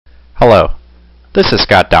Hello, this is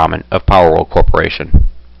Scott Dahman of PowerWorld Corporation.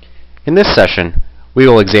 In this session, we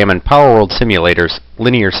will examine PowerWorld Simulator's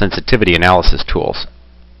linear sensitivity analysis tools,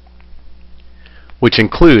 which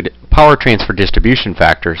include power transfer distribution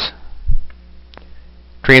factors,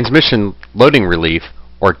 transmission loading relief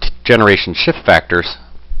or generation shift factors,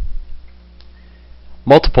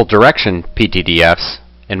 multiple direction PTDFs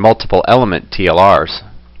and multiple element TLRs,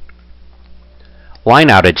 line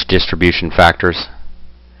outage distribution factors,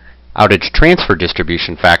 outage transfer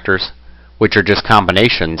distribution factors, which are just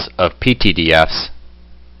combinations of PTDFs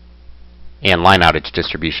and line outage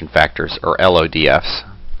distribution factors, or LODFs,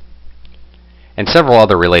 and several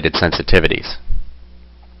other related sensitivities.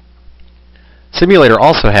 Simulator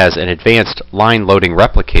also has an advanced line loading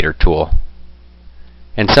replicator tool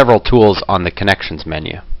and several tools on the connections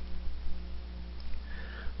menu.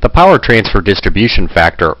 The power transfer distribution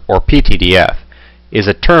factor, or PTDF, is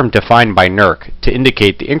a term defined by NERC to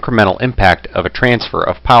indicate the incremental impact of a transfer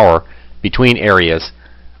of power between areas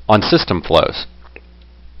on system flows.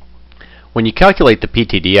 When you calculate the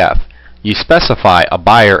PTDF, you specify a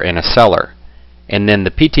buyer and a seller, and then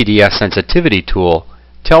the PTDF sensitivity tool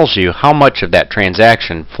tells you how much of that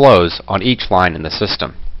transaction flows on each line in the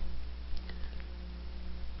system.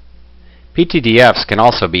 PTDFs can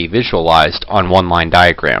also be visualized on one-line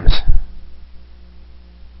diagrams.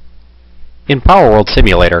 In PowerWorld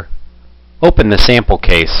Simulator, open the sample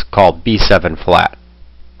case called B7 flat.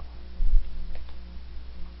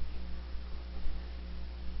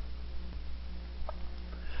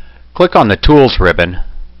 Click on the Tools ribbon,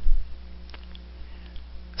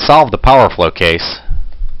 solve the power flow case,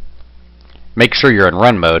 make sure you're in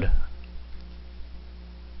run mode,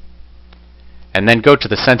 and then go to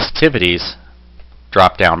the Sensitivities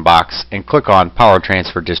drop-down box and click on Power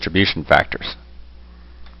Transfer Distribution Factors.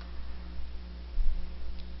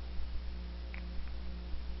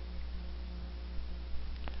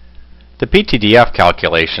 The PTDF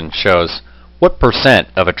calculation shows what percent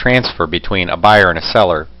of a transfer between a buyer and a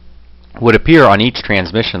seller would appear on each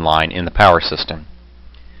transmission line in the power system.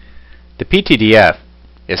 The PTDF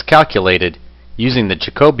is calculated using the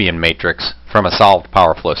Jacobian matrix from a solved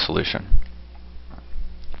power flow solution.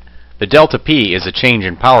 The delta P is a change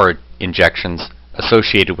in power injections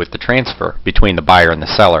associated with the transfer between the buyer and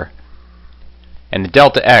the seller, and the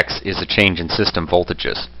delta X is a change in system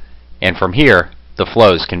voltages, and from here the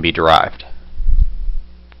flows can be derived.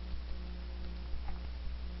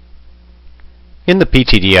 In the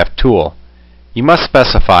PTDF tool, you must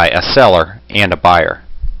specify a seller and a buyer.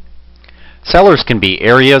 Sellers can be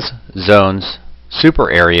areas, zones,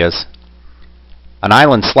 super areas, an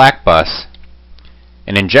island slack bus,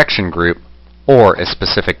 an injection group, or a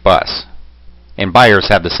specific bus, and buyers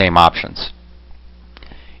have the same options.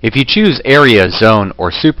 If you choose area, zone,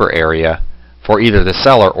 or super area for either the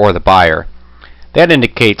seller or the buyer, that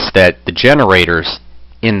indicates that the generators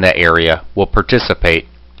in the area will participate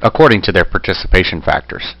according to their participation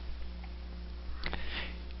factors.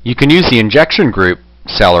 You can use the injection group,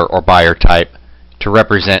 seller or buyer type, to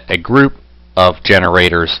represent a group of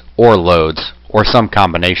generators or loads or some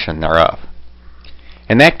combination thereof.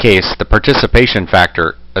 In that case, the participation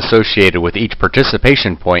factor associated with each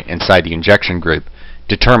participation point inside the injection group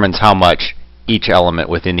determines how much each element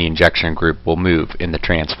within the injection group will move in the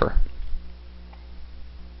transfer.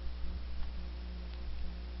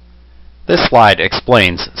 This slide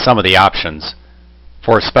explains some of the options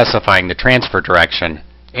for specifying the transfer direction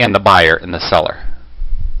and the buyer and the seller.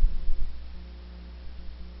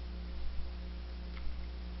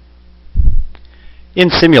 In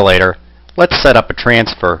Simulator, let's set up a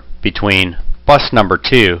transfer between bus number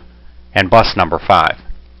 2 and bus number 5.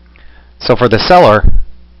 So for the seller,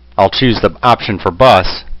 I'll choose the option for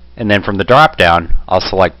bus, and then from the drop-down, I'll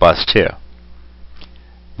select bus 2.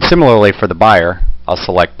 Similarly for the buyer, I'll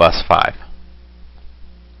select bus 5.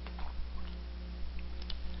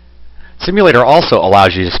 Simulator also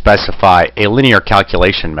allows you to specify a linear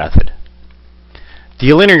calculation method. The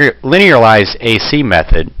linearized AC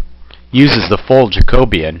method uses the full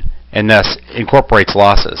Jacobian and thus incorporates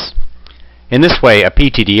losses. In this way, a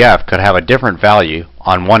PTDF could have a different value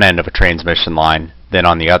on one end of a transmission line than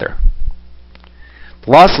on the other.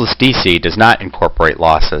 The lossless DC does not incorporate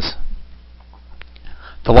losses.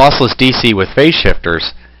 The lossless DC with phase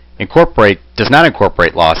shifters does not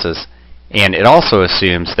incorporate losses, and it also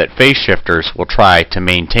assumes that phase shifters will try to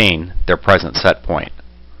maintain their present set point.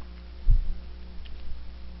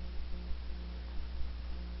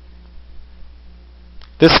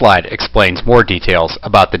 This slide explains more details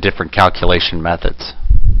about the different calculation methods.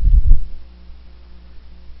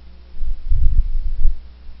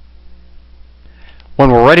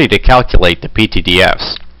 When we're ready to calculate the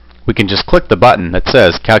PTDFs, we can just click the button that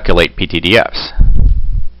says Calculate PTDFs.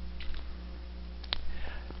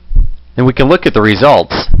 Then we can look at the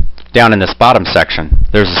results down in this bottom section.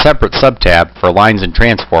 There's a separate subtab for lines and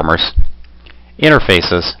transformers,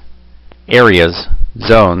 interfaces, areas,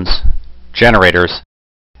 zones, generators,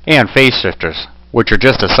 and phase shifters, which are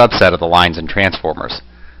just a subset of the lines and transformers.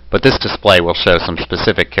 But this display will show some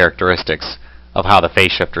specific characteristics of how the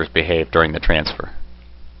phase shifters behave during the transfer.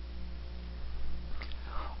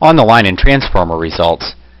 On the line and transformer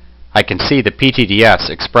results, I can see the PTDFs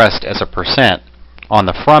expressed as a percent on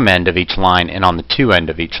the from end of each line and on the to end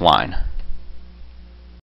of each line.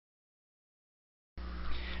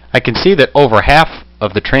 I can see that over half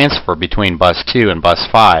of the transfer between bus 2 and bus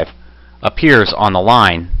 5 appears on the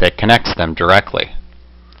line that connects them directly.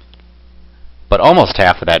 But almost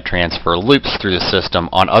half of that transfer loops through the system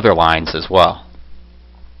on other lines as well.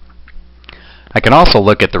 I can also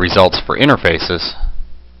look at the results for interfaces.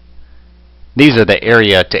 These are the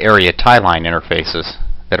area-to-area tie line interfaces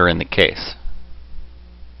that are in the case.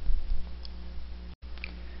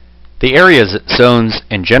 The Areas, Zones,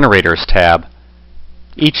 and Generators tab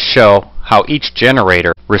each show how each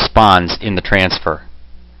generator responds in the transfer.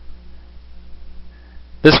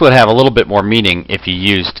 This would have a little bit more meaning if you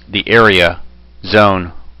used the area,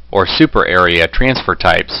 zone, or super area transfer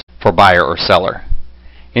types for buyer or seller.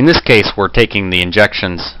 In this case, we're taking the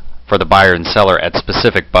injections for the buyer and seller at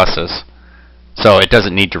specific buses, so it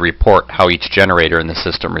doesn't need to report how each generator in the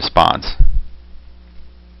system responds.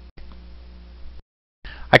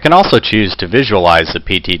 I can also choose to visualize the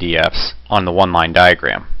PTDFs on the one-line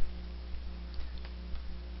diagram.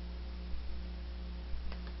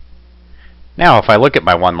 Now, if I look at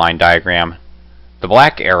my one-line diagram, the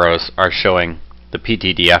black arrows are showing the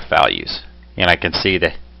PTDF values, and I can see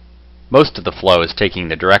that most of the flow is taking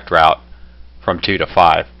the direct route from 2 to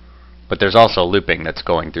 5, but there's also looping that's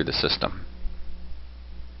going through the system.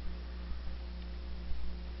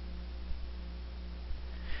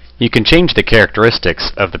 You can change the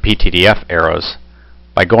characteristics of the PTDF arrows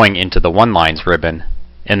by going into the One Lines ribbon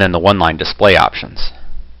and then the One Line Display options.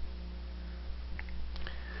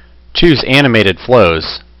 Choose Animated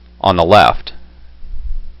Flows on the left,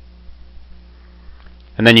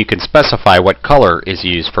 and then you can specify what color is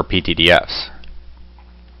used for PTDFs.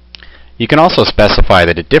 You can also specify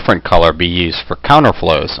that a different color be used for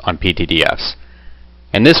counterflows on PTDFs,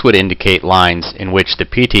 and this would indicate lines in which the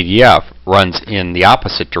PTDF runs in the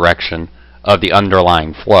opposite direction of the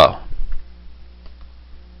underlying flow.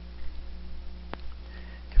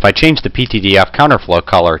 If I change the PTDF counterflow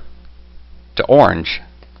color to orange,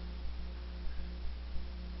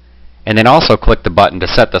 and then also click the button to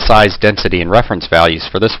set the size, density, and reference values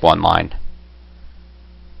for this one line,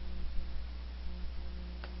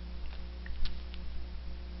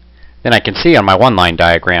 then I can see on my one-line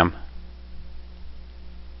diagram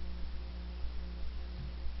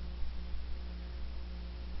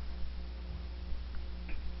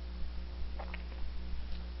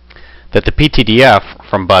that the PTDF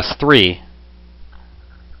from bus 3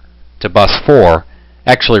 to bus 4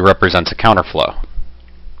 actually represents a counterflow.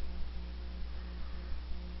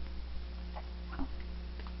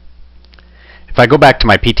 If I go back to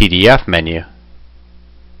my PTDF menu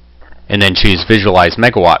and then choose Visualize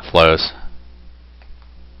Megawatt Flows,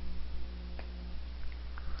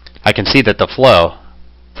 I can see that the flow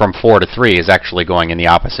from 4 to 3 is actually going in the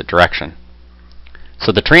opposite direction.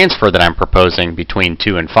 So the transfer that I'm proposing between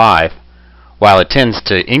 2 and 5, while it tends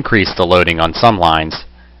to increase the loading on some lines,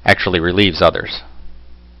 actually relieves others.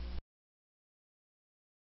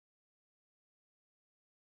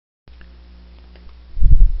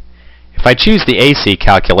 If I choose the AC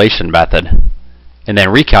calculation method and then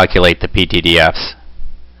recalculate the PTDFs,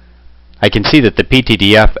 I can see that the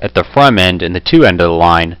PTDF at the from end and the to end of the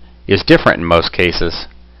line is different in most cases,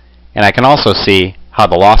 and I can also see how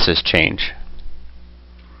the losses change.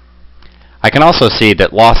 I can also see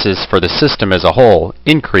that losses for the system as a whole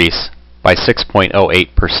increase by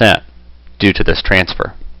 6.08% due to this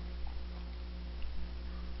transfer.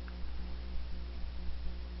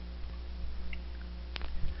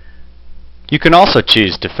 You can also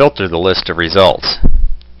choose to filter the list of results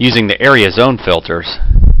using the area zone filters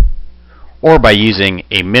or by using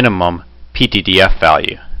a minimum PTDF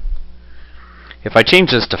value. If I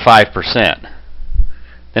change this to 5%,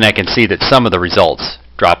 then I can see that some of the results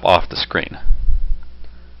drop off the screen.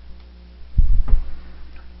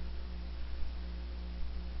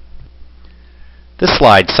 This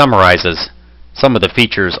slide summarizes some of the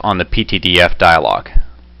features on the PTDF dialog.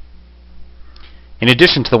 In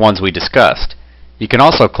addition to the ones we discussed, you can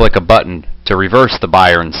also click a button to reverse the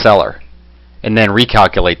buyer and seller, and then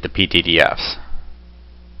recalculate the PTDFs.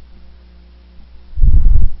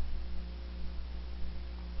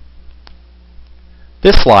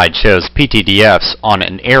 This slide shows PTDFs on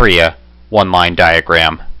an area one-line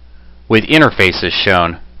diagram with interfaces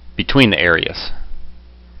shown between the areas.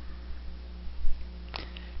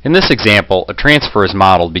 In this example, a transfer is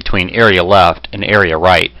modeled between area left and area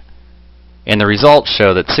right, and the results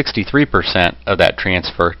show that 63% of that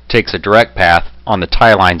transfer takes a direct path on the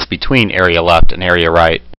tie lines between area left and area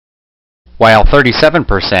right, while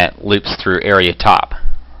 37% loops through area top.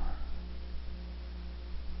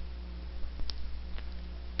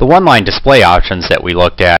 The one-line display options that we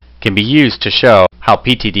looked at can be used to show how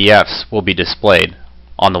PTDFs will be displayed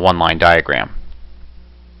on the one-line diagram.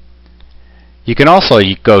 You can also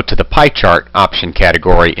go to the pie chart option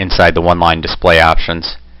category inside the one-line display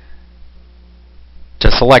options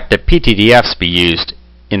to select that PTDFs be used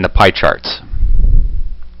in the pie charts.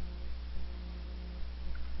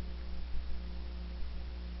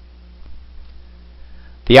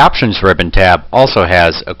 The Options ribbon tab also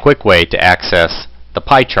has a quick way to access the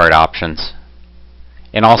pie chart options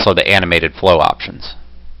and also the animated flow options.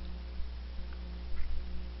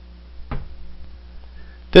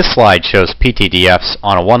 This slide shows PTDFs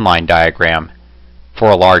on a one-line diagram for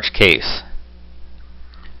a large case.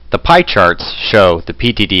 The pie charts show the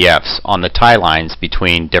PTDFs on the tie lines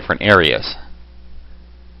between different areas.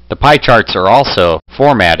 The pie charts are also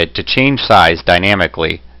formatted to change size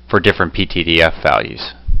dynamically for different PTDF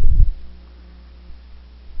values.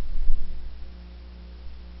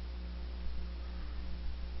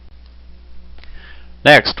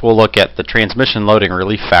 Next, we'll look at the transmission loading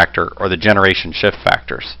relief factor or the generation shift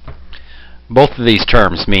factors. Both of these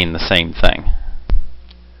terms mean the same thing.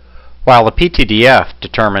 While the PTDF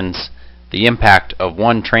determines the impact of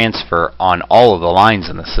one transfer on all of the lines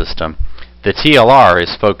in the system, the TLR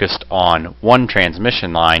is focused on one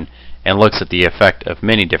transmission line and looks at the effect of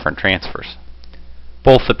many different transfers.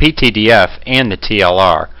 Both the PTDF and the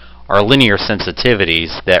TLR are linear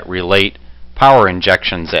sensitivities that relate power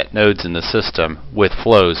injections at nodes in the system with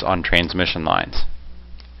flows on transmission lines.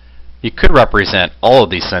 You could represent all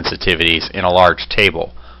of these sensitivities in a large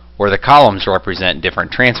table, where the columns represent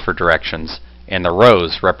different transfer directions and the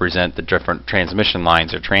rows represent the different transmission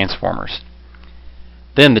lines or transformers.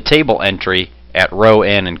 Then the table entry at row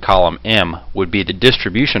N and column M would be the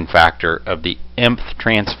distribution factor of the mth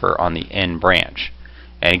transfer on the N branch.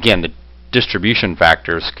 And again, the distribution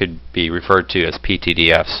factors could be referred to as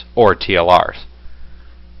PTDFs or TLRs.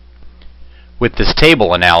 With this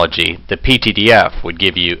table analogy, the PTDF would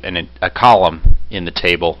give you a column in the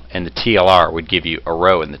table and the TLR would give you a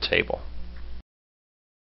row in the table.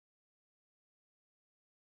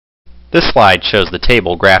 This slide shows the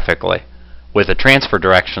table graphically with the transfer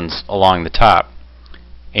directions along the top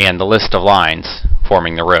and the list of lines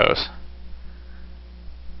forming the rows.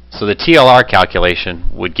 So the TLR calculation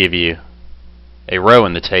would give you a row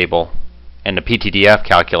in the table, and the PTDF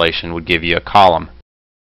calculation would give you a column.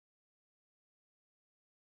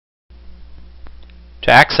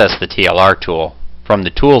 To access the TLR tool, from the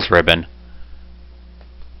Tools ribbon,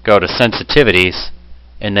 go to Sensitivities,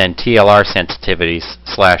 and then TLR Sensitivities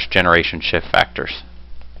 / Generation Shift Factors.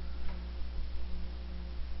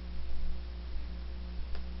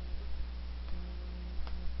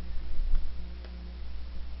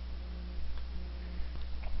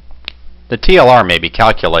 The TLR may be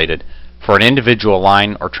calculated for an individual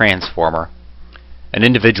line or transformer, an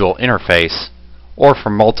individual interface, or for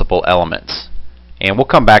multiple elements. And we'll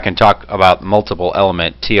come back and talk about multiple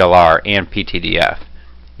element TLR and PTDF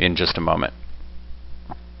in just a moment.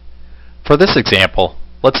 For this example,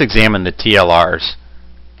 let's examine the TLRs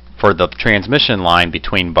for the transmission line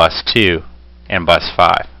between bus 2 and bus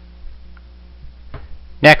 5.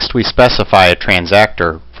 Next, we specify a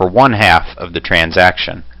transactor for 1/2 of the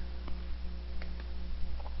transaction.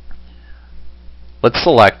 Let's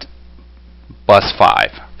select bus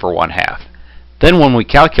 5 for 1/2. Then when we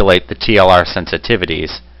calculate the TLR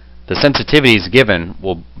sensitivities, the sensitivities given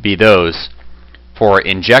will be those for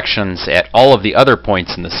injections at all of the other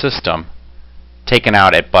points in the system taken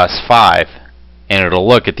out at bus 5, and it'll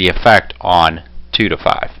look at the effect on 2 to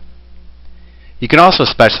 5. You can also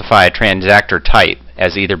specify a transactor type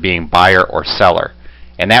as either being buyer or seller,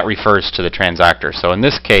 and that refers to the transactor. So in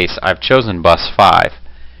this case, I've chosen bus 5,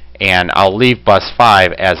 and I'll leave bus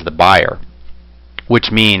 5 as the buyer,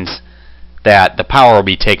 which means that the power will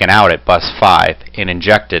be taken out at bus 5 and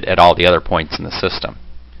injected at all the other points in the system.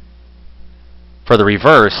 For the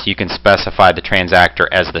reverse, you can specify the transactor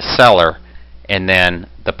as the seller, and then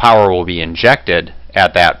the power will be injected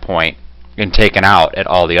at that point and taken out at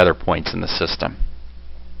all the other points in the system.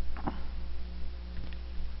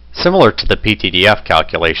 Similar to the PTDF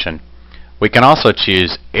calculation, we can also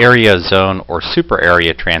choose area, zone, or super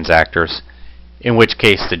area transactors in which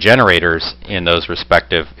case the generators in those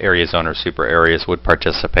respective area zone or super areas would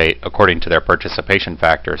participate according to their participation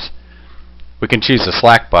factors. We can choose a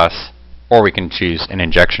slack bus, or we can choose an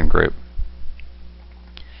injection group.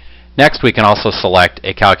 Next, we can also select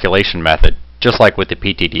a calculation method. Just like with the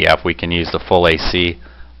PTDF, we can use the full AC,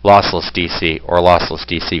 lossless DC, or lossless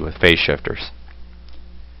DC with phase shifters.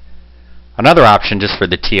 Another option just for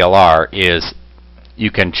the TLR is you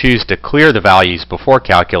can choose to clear the values before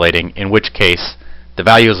calculating, in which case the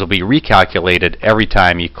values will be recalculated every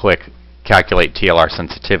time you click Calculate TLR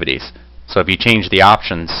Sensitivities. So if you change the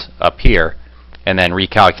options up here and then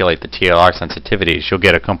recalculate the TLR sensitivities, you'll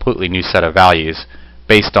get a completely new set of values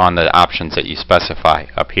based on the options that you specify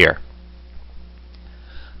up here.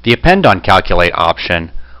 The Append on Calculate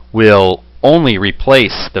option will only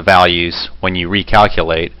replace the values when you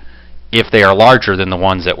recalculate if they are larger than the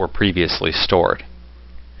ones that were previously stored.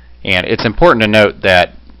 And it's important to note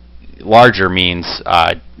that larger means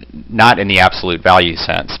not in the absolute value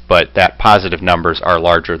sense, but that positive numbers are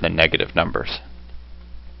larger than negative numbers.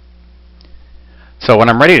 So when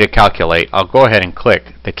I'm ready to calculate, I'll go ahead and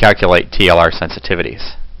click the Calculate TLR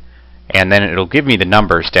Sensitivities. And then it'll give me the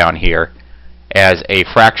numbers down here as a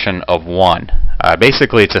fraction of 1.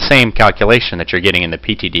 Basically, it's the same calculation that you're getting in the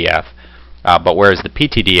PTDF, but whereas the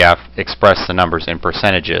PTDF expressed the numbers in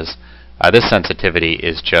percentages, this sensitivity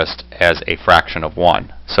is just as a fraction of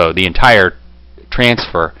 1. So the entire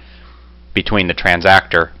transfer between the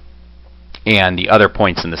transactor and the other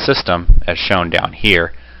points in the system, as shown down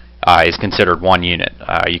here, is considered 1 unit.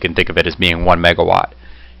 You can think of it as being 1 megawatt.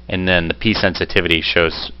 And then the P sensitivity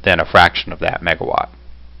shows then a fraction of that megawatt.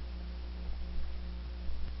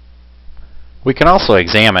 We can also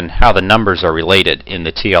examine how the numbers are related in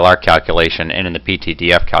the TLR calculation and in the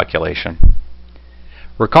PTDF calculation.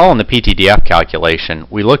 Recall in the PTDF calculation,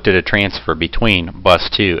 we looked at a transfer between bus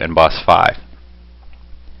 2 and bus 5.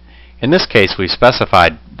 In this case, we've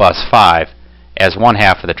specified bus 5 as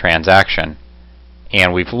 1/2 of the transaction,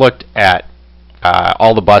 and we've looked at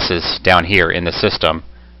all the buses down here in the system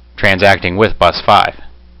transacting with bus 5.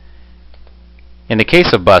 In the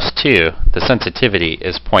case of bus 2, the sensitivity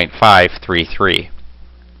is 0.533.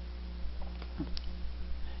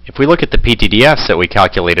 If we look at the PTDFs that we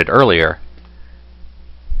calculated earlier,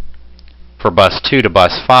 for bus 2 to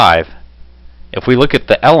bus 5, if we look at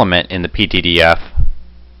the element in the PTDF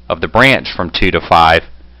of the branch from 2 to 5,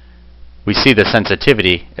 we see the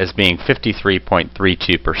sensitivity as being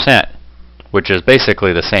 53.32%, which is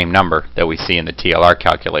basically the same number that we see in the TLR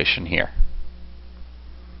calculation here.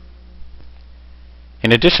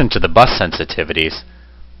 In addition to the bus sensitivities,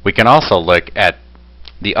 we can also look at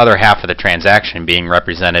the other half of the transaction being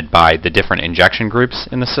represented by the different injection groups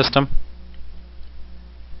in the system,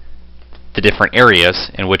 the different areas,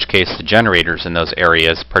 in which case the generators in those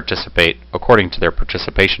areas participate according to their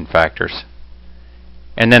participation factors.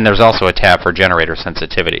 And then there's also a tab for generator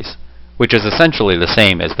sensitivities, which is essentially the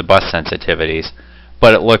same as the bus sensitivities,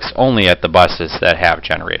 but it looks only at the buses that have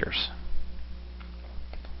generators.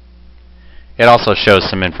 It also shows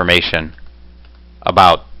some information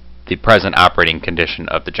about the present operating condition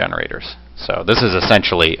of the generators. So this is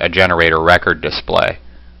essentially a generator record display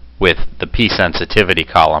with the P sensitivity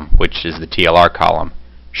column, which is the TLR column,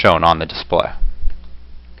 shown on the display.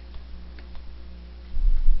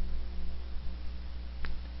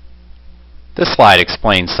 This slide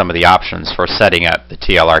explains some of the options for setting up the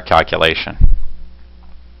TLR calculation.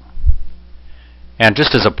 And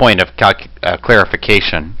just as a point of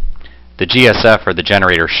clarification, the GSF, or the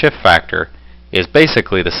generator shift factor, is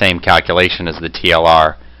basically the same calculation as the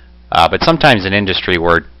TLR, but sometimes in industry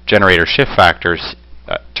where generator shift factors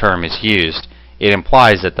term is used, it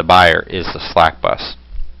implies that the buyer is the slack bus.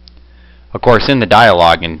 Of course, in the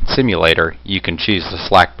dialog in simulator, you can choose the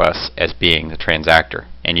slack bus as being the transactor,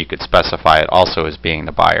 and you could specify it also as being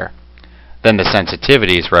the buyer. Then the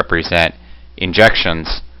sensitivities represent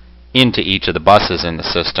injections into each of the buses in the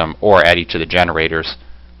system or at each of the generators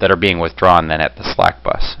that are being withdrawn then at the slack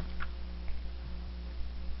bus.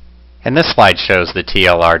 And this slide shows the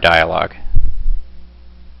TLR dialog.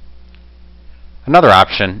 Another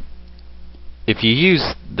option, if you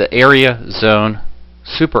use the area, zone,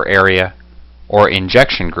 super area, or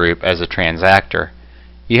injection group as a transactor,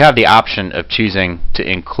 you have the option of choosing to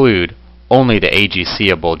include only the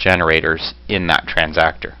AG-seeable generators in that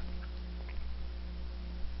transactor.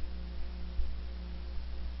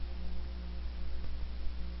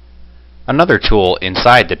 Another tool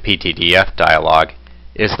inside the PTDF dialog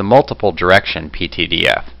is the multiple direction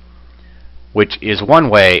PTDF, which is one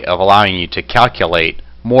way of allowing you to calculate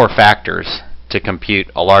more factors to compute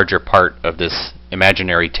a larger part of this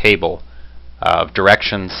imaginary table of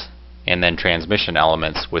directions and then transmission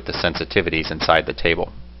elements with the sensitivities inside the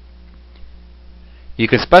table. You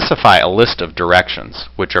can specify a list of directions,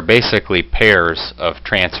 which are basically pairs of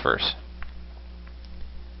transfers.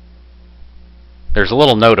 There's a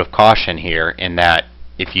little note of caution here in that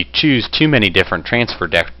if you choose too many different transfer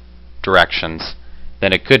directions,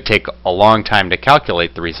 then it could take a long time to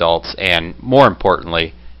calculate the results, and more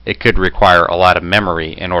importantly, it could require a lot of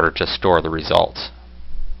memory in order to store the results.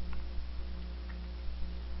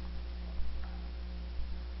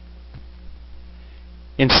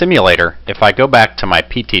 In Simulator, if I go back to my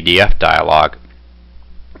PTDF dialog,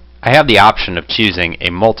 I have the option of choosing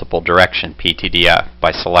a multiple direction PTDF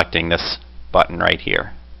by selecting this button right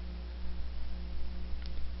here.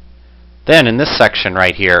 Then in this section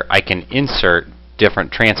right here, I can insert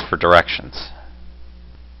different transfer directions.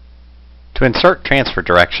 To insert transfer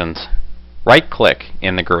directions, right-click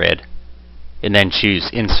in the grid and then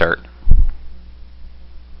choose Insert.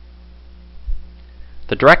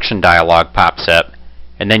 The direction dialog pops up,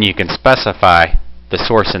 and then you can specify the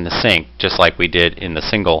source and the sink just like we did in the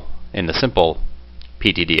simple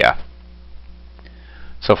PTDF.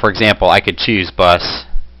 So for example, I could choose bus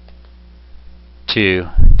 2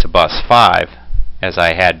 to bus 5 as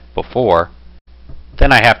I had before.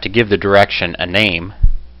 Then I have to give the direction a name,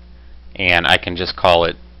 and I can just call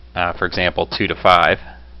it, for example, 2 to 5,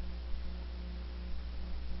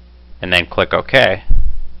 and then click OK.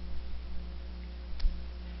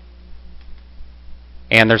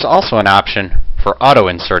 And there's also an option for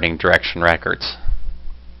auto-inserting direction records.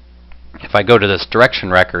 If I go to this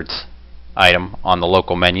direction records item on the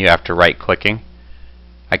local menu after right-clicking,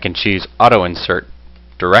 I can choose auto-insert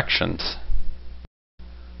directions.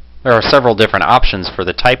 There are several different options for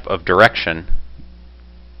the type of direction.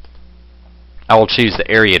 I will choose the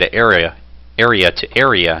area to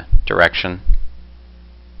area direction,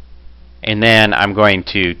 and then I'm going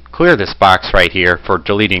to clear this box right here for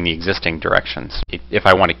deleting the existing directions if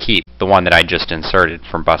I want to keep the one that I just inserted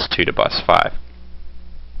from bus 2 to bus 5.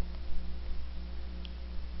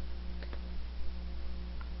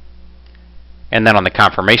 And then on the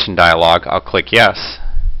confirmation dialog, I'll click Yes,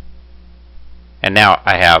 and now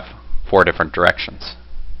I have 4 different directions.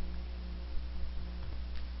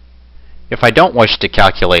 If I don't wish to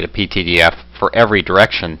calculate a PTDF for every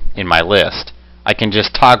direction in my list, I can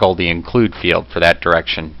just toggle the include field for that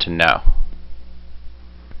direction to no.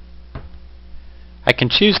 I can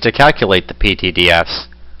choose to calculate the PTDFs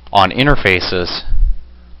on interfaces,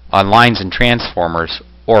 on lines and transformers,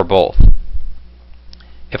 or both.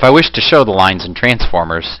 If I wish to show the lines and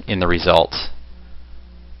transformers in the results,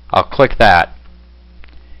 I'll click that,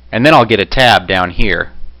 and then I'll get a tab down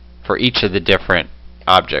here for each of the different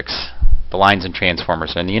objects, the lines and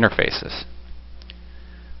transformers and the interfaces.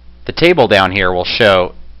 The table down here will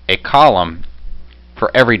show a column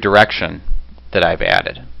for every direction that I've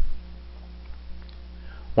added.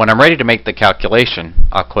 When I'm ready to make the calculation,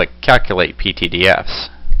 I'll click Calculate PTDFs,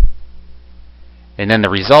 and then the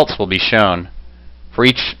results will be shown for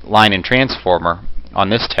each line and transformer on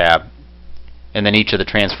this tab, and then each of the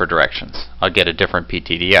transfer directions. I'll get a different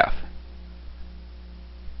PTDF.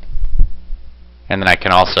 And then I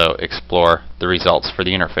can also explore the results for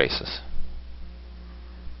the interfaces.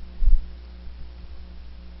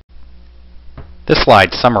 This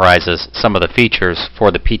slide summarizes some of the features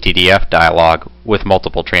for the PTDF dialog with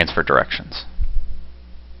multiple transfer directions.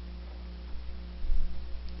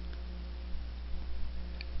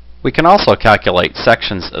 We can also calculate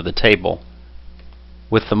sections of the table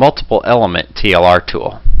with the multiple element TLR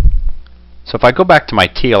tool. So if I go back to my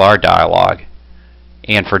TLR dialog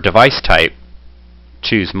and for device type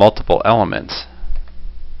choose multiple elements,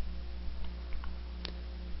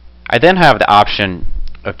 I then have the option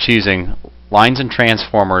of choosing lines and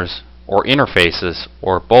transformers or interfaces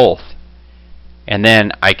or both, and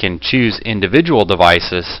then I can choose individual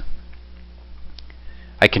devices.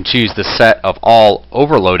 I can choose the set of all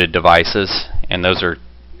overloaded devices, and those are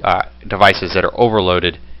devices that are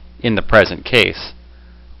overloaded in the present case,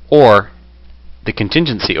 or the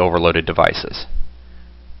contingency overloaded devices.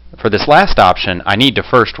 For this last option, I need to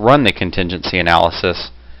first run the contingency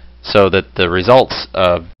analysis so that the results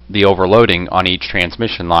of the overloading on each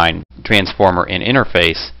transmission line, transformer, and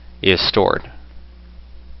interface is stored.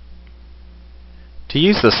 To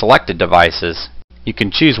use the selected devices, you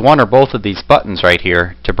can choose one or both of these buttons right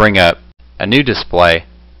here to bring up a new display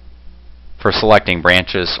for selecting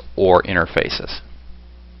branches or interfaces.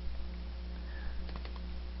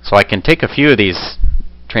 So I can take a few of these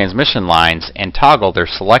transmission lines and toggle their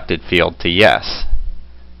selected field to yes,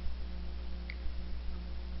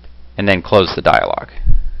 and then close the dialog.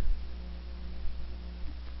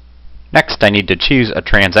 Next, I need to choose a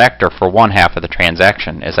transactor for one half of the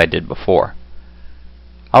transaction, as I did before.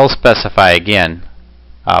 I will specify again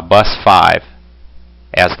bus 5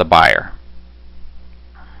 as the buyer.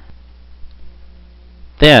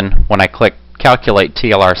 Then, when I click Calculate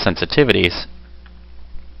TLR Sensitivities,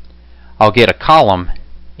 I'll get a column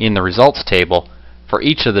in the results table for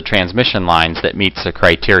each of the transmission lines that meets the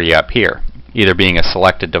criteria up here, either being a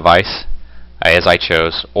selected device, as I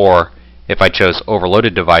chose, or if I chose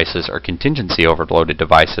overloaded devices or contingency overloaded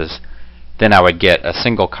devices, then I would get a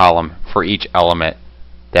single column for each element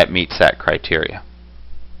that meets that criteria.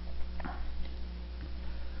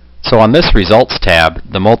 So on this Results tab,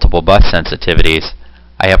 the multiple bus sensitivities,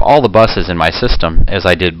 I have all the buses in my system as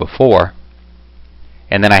I did before,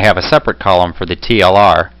 and then I have a separate column for the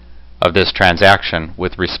TLR of this transaction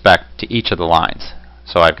with respect to each of the lines.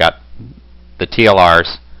 So I've got the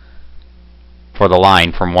TLRs for the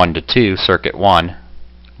line from 1 to 2, circuit 1,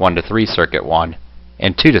 1 to 3, circuit 1,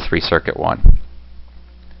 and 2 to 3, circuit 1.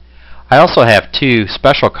 I also have two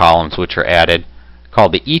special columns which are added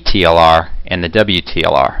called the ETLR and the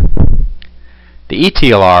WTLR. The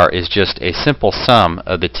ETLR is just a simple sum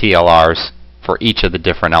of the TLRs for each of the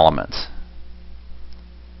different elements.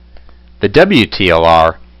 The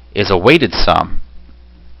WTLR is a weighted sum,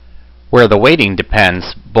 where the weighting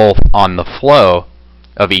depends both on the flow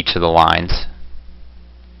of each of the lines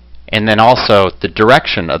and then also the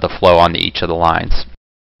direction of the flow on each of the lines,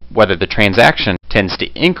 whether the transaction tends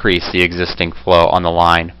to increase the existing flow on the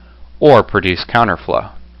line or produce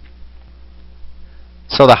counterflow.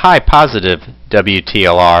 So the high positive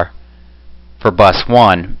WTLR for bus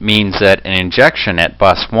 1 means that an injection at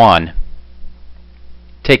bus 1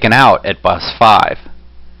 taken out at bus 5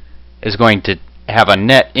 is going to have a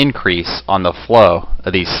net increase on the flow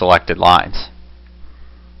of these selected lines.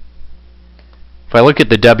 If I look at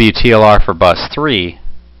the WTLR for bus 3,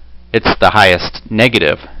 it's the highest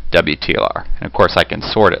negative WTLR. And of course I can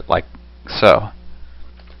sort it like so.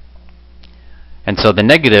 And so the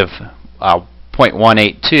negative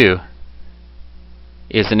 0.182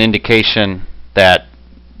 is an indication that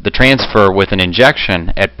the transfer with an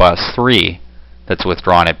injection at bus 3 that's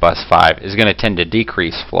withdrawn at bus 5 is going to tend to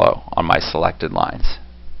decrease flow on my selected lines.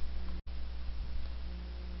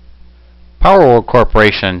 PowerWorld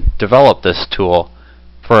Corporation developed this tool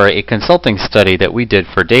for a consulting study that we did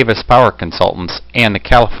for Davis Power Consultants and the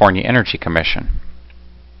California Energy Commission.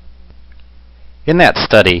 In that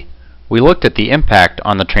study, we looked at the impact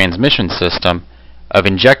on the transmission system of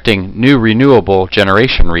injecting new renewable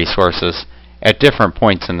generation resources at different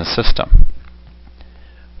points in the system.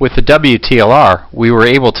 With the WTLR, we were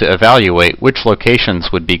able to evaluate which locations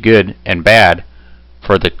would be good and bad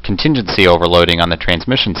for the contingency overloading on the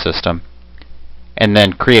transmission system, and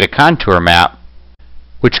then create a contour map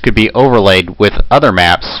which could be overlaid with other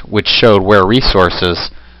maps which showed where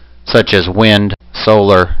resources such as wind,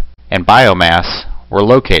 solar, and biomass were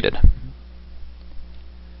located.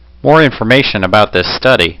 More information about this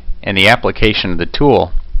study and the application of the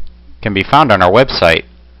tool can be found on our website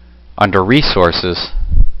under Resources,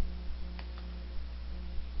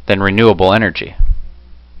 then Renewable Energy.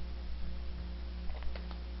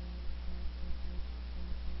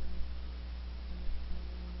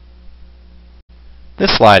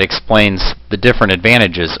 This slide explains the different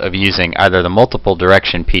advantages of using either the multiple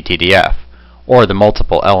direction PTDF or the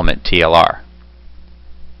multiple element TLR.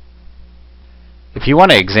 If you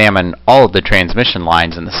want to examine all of the transmission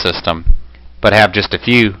lines in the system, but have just a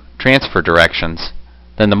few transfer directions,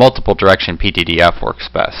 then the multiple direction PTDF works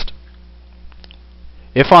best.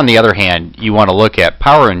 If, on the other hand, you want to look at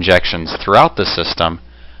power injections throughout the system,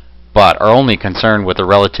 but are only concerned with a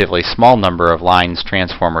relatively small number of lines,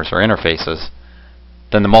 transformers, or interfaces,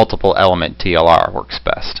 then the multiple element TLR works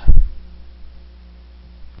best.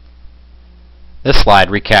 This slide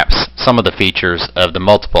recaps some of the features of the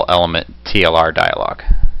multiple element TLR dialog.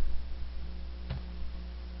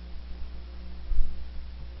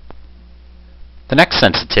 The next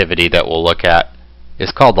sensitivity that we'll look at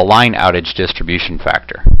is called the line outage distribution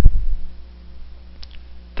factor.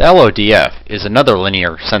 The LODF is another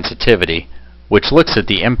linear sensitivity which looks at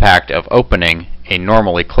the impact of opening a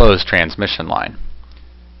normally closed transmission line,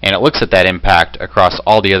 and it looks at that impact across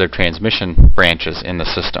all the other transmission branches in the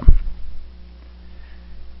system.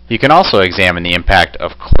 You can also examine the impact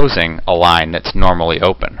of closing a line that's normally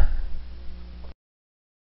open.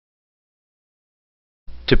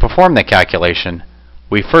 To perform the calculation,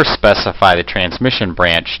 we first specify the transmission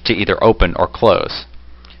branch to either open or close.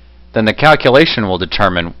 Then the calculation will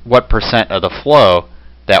determine what percent of the flow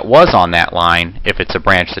that was on that line, if it's a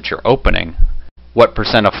branch that you're opening, what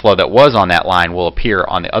percent of flow that was on that line will appear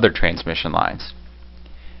on the other transmission lines.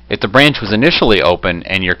 If the branch was initially open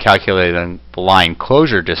and you're calculating the line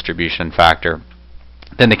closure distribution factor,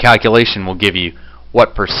 then the calculation will give you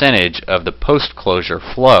what percentage of the post-closure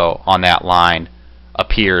flow on that line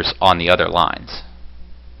appears on the other lines.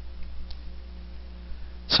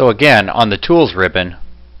 So again, on the Tools ribbon,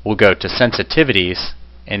 we'll go to Sensitivities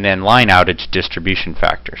and then Line Outage Distribution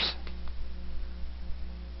Factors.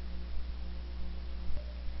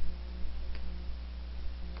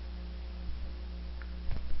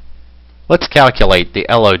 Let's calculate the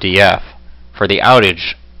LODF for the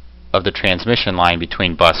outage of the transmission line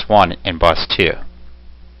between bus 1 and bus 2.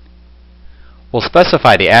 We'll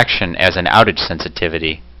specify the action as an outage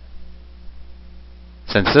sensitivity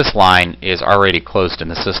since this line is already closed in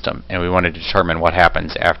the system and we want to determine what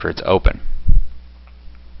happens after it's open.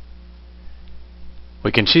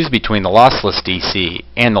 We can choose between the lossless DC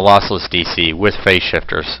and the lossless DC with phase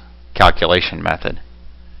shifters calculation method.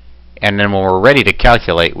 And then when we're ready to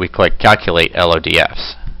calculate, we click Calculate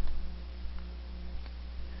LODFs.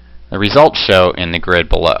 The results show in the grid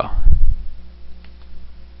below.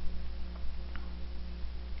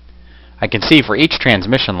 I can see for each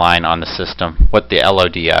transmission line on the system what the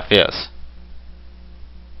LODF is.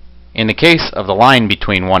 In the case of the line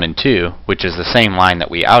between 1 and 2, which is the same line that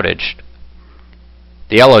we outaged,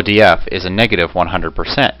 the LODF is a negative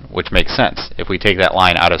 100%, which makes sense. If we take that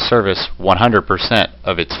line out of service, 100%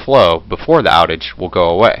 of its flow before the outage will go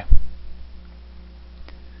away.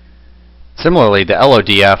 Similarly, the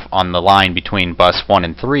LODF on the line between bus 1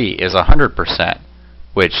 and 3 is 100%,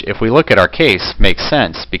 which, if we look at our case, makes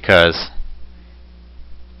sense because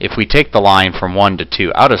if we take the line from 1 to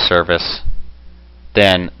 2 out of service,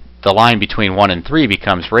 then the line between 1 and 3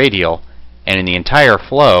 becomes radial, and in the entire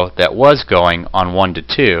flow that was going on 1 to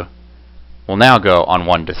 2 will now go on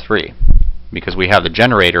 1 to 3 because we have the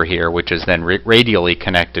generator here, which is then radially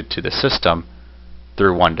connected to the system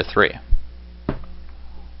through 1 to 3.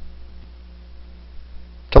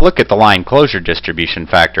 To look at the line closure distribution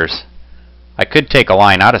factors, I could take a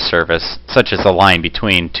line out of service, such as the line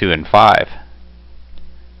between 2 and 5,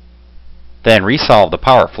 then resolve the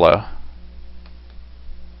power flow,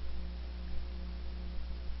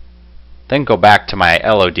 then go back to my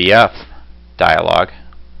LODF dialog,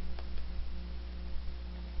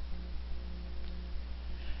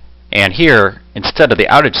 and here, instead of the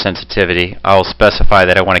outage sensitivity, I will specify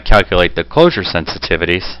that I want to calculate the closure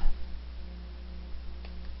sensitivities,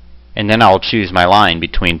 and then I'll choose my line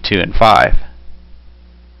between 2 and 5,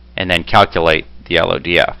 and then calculate the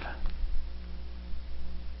LODF.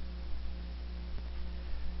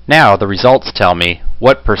 Now the results tell me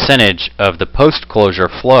what percentage of the post-closure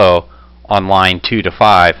flow on line 2 to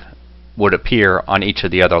 5 would appear on each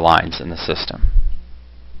of the other lines in the system.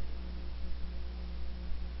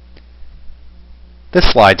 This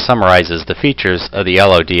slide summarizes the features of the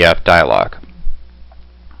LODF dialog.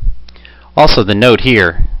 Also, the note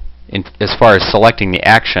here, as far as selecting the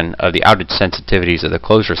action of the outage sensitivities or the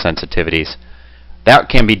closure sensitivities, that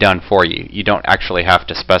can be done for you. You don't actually have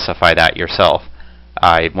to specify that yourself.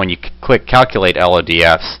 When you click Calculate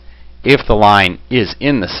LODFs, if the line is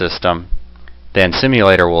in the system, then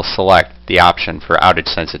Simulator will select the option for outage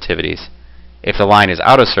sensitivities. If the line is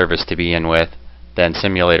out of service to begin with, then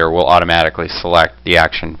Simulator will automatically select the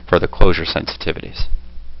action for the closure sensitivities.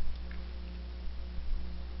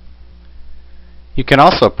 You can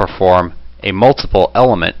also perform a multiple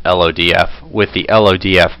element LODF with the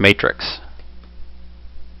LODF matrix.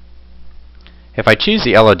 If I choose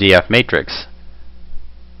the LODF matrix,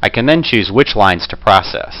 I can then choose which lines to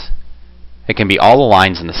process. It can be all the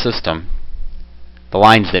lines in the system, the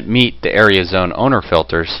lines that meet the area zone owner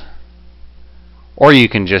filters, or you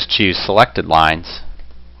can just choose selected lines,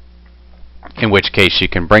 in which case you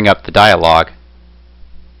can bring up the dialog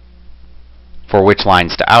for which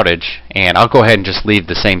lines to outage, and I'll go ahead and just leave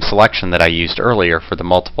the same selection that I used earlier for the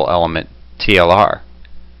multiple element TLR,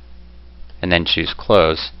 and then choose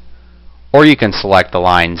Close. Or you can select the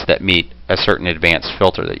lines that meet a certain advanced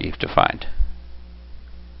filter that you've defined.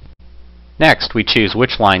 Next, we choose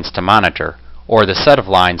which lines to monitor, or the set of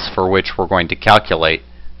lines for which we're going to calculate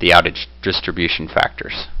the outage distribution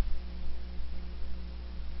factors.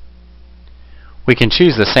 We can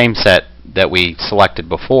choose the same set that we selected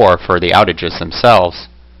before for the outages themselves,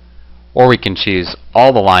 or we can choose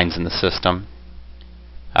all the lines in the system,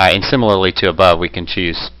 and similarly to above, we can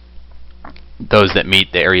choose those that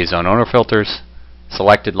meet the area zone owner filters,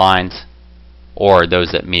 selected lines, or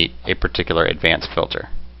those that meet a particular advanced filter.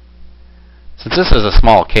 Since this is a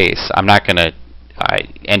small case, I'm not going to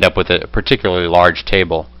end up with a particularly large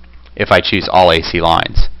table if I choose all AC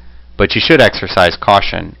lines. But you should exercise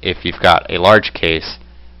caution if you've got a large case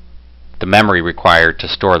the memory required to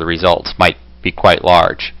store the results might be quite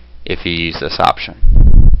large if you use this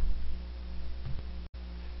option.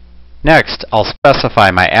 Next, I'll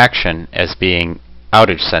specify my action as being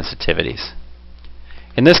outage sensitivities.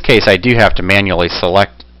 In this case, I do have to manually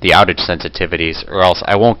select the outage sensitivities, or else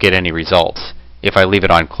I won't get any results if I leave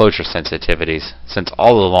it on closure sensitivities, since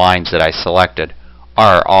all the lines that I selected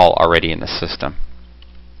are all already in the system.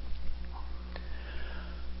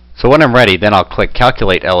 So when I'm ready, then I'll click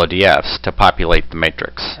Calculate LODFs to populate the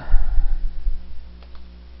matrix.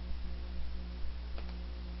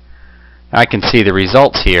 I can see the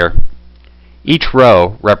results here. Each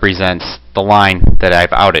row represents the line that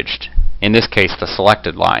I've outaged. In this case, the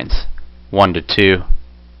selected lines, 1 to 2,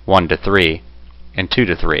 1 to 3, and 2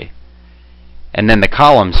 to 3. And then the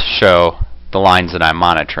columns show the lines that I'm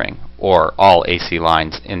monitoring, or all AC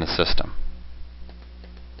lines in the system.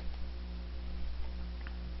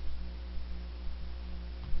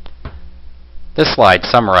 This slide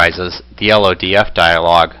summarizes the LODF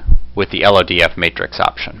dialog with the LODF matrix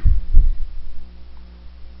option.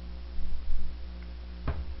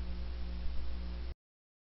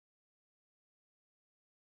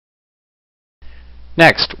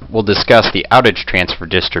 Next, we'll discuss the outage transfer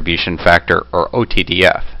distribution factor, or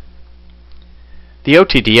OTDF. The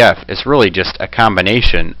OTDF is really just a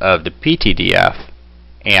combination of the PTDF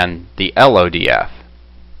and the LODF.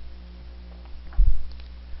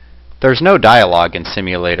 There's no dialog in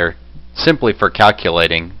Simulator simply for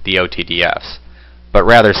calculating the OTDFs, but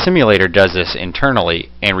rather Simulator does this internally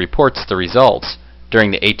and reports the results during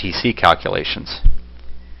the ATC calculations.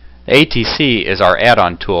 The ATC is our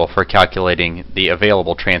add-on tool for calculating the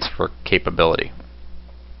available transfer capability.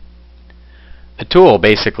 The tool will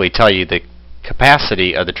basically tell you the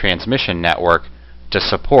capacity of the transmission network to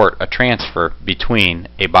support a transfer between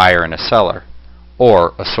a buyer and a seller,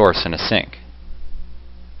 or a source and a sink.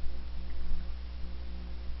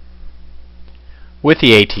 With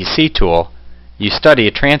the ATC tool, you study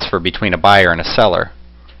a transfer between a buyer and a seller,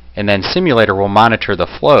 and then Simulator will monitor the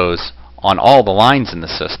flows on all the lines in the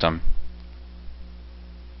system,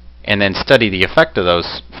 and then study the effect of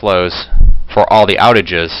those flows for all the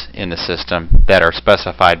outages in the system that are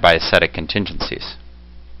specified by a set of contingencies.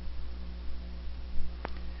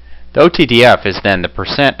 The OTDF is then the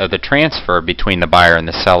percent of the transfer between the buyer and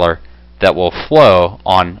the seller that will flow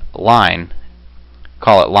on line,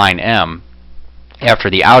 call it line M,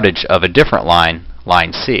 after the outage of a different line,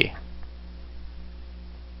 line C.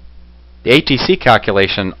 The ATC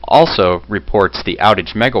calculation also reports the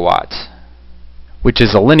outage megawatts, which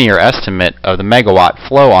is a linear estimate of the megawatt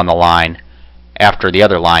flow on the line after the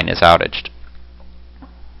other line is outaged.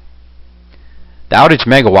 The outage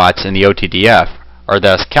megawatts in the OTDF are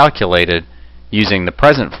thus calculated using the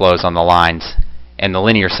present flows on the lines and the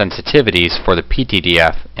linear sensitivities for the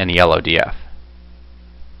PTDF and the LODF.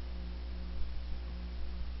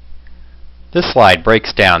 This slide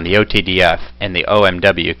breaks down the OTDF and the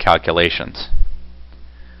OMW calculations.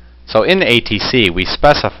 So in the ATC, we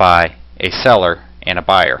specify a seller and a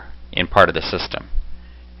buyer in part of the system.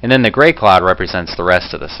 And then the gray cloud represents the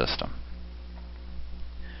rest of the system.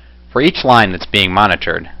 For each line that's being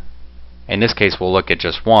monitored, in this case we'll look at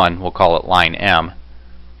just one, we'll call it line M.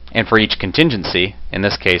 And for each contingency, in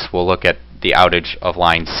this case we'll look at the outage of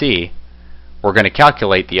line C, we're going to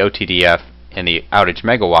calculate the OTDF and the outage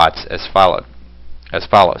megawatts as follows.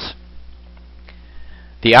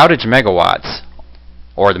 The outage megawatts,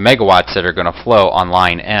 or the megawatts that are going to flow on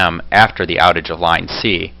line M after the outage of line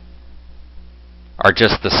C, are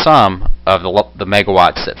just the sum of the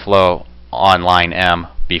megawatts that flow on line M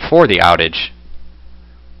before the outage,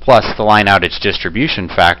 plus the line outage distribution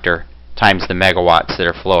factor times the megawatts that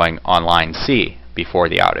are flowing on line C before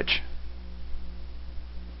the outage.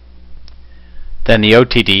 Then the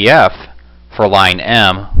OTDF for line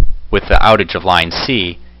M with the outage of line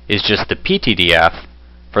C is just the PTDF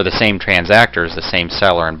for the same transactors, the same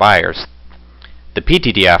seller and buyers, the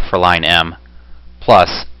PTDF for line M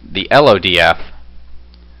plus the LODF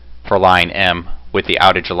for line M with the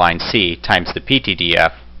outage of line C times the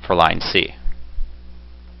PTDF for line C.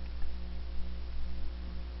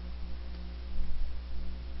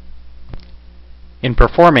 In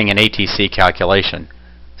performing an ATC calculation,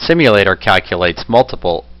 Simulator calculates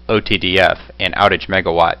multiple OTDF and outage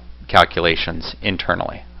megawatt calculations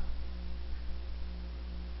internally.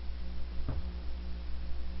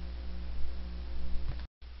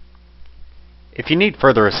 If you need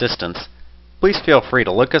further assistance, please feel free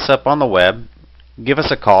to look us up on the web, give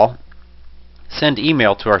us a call, send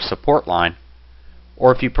email to our support line,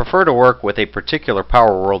 or if you prefer to work with a particular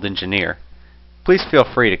Power World engineer, please feel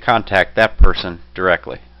free to contact that person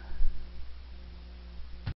directly.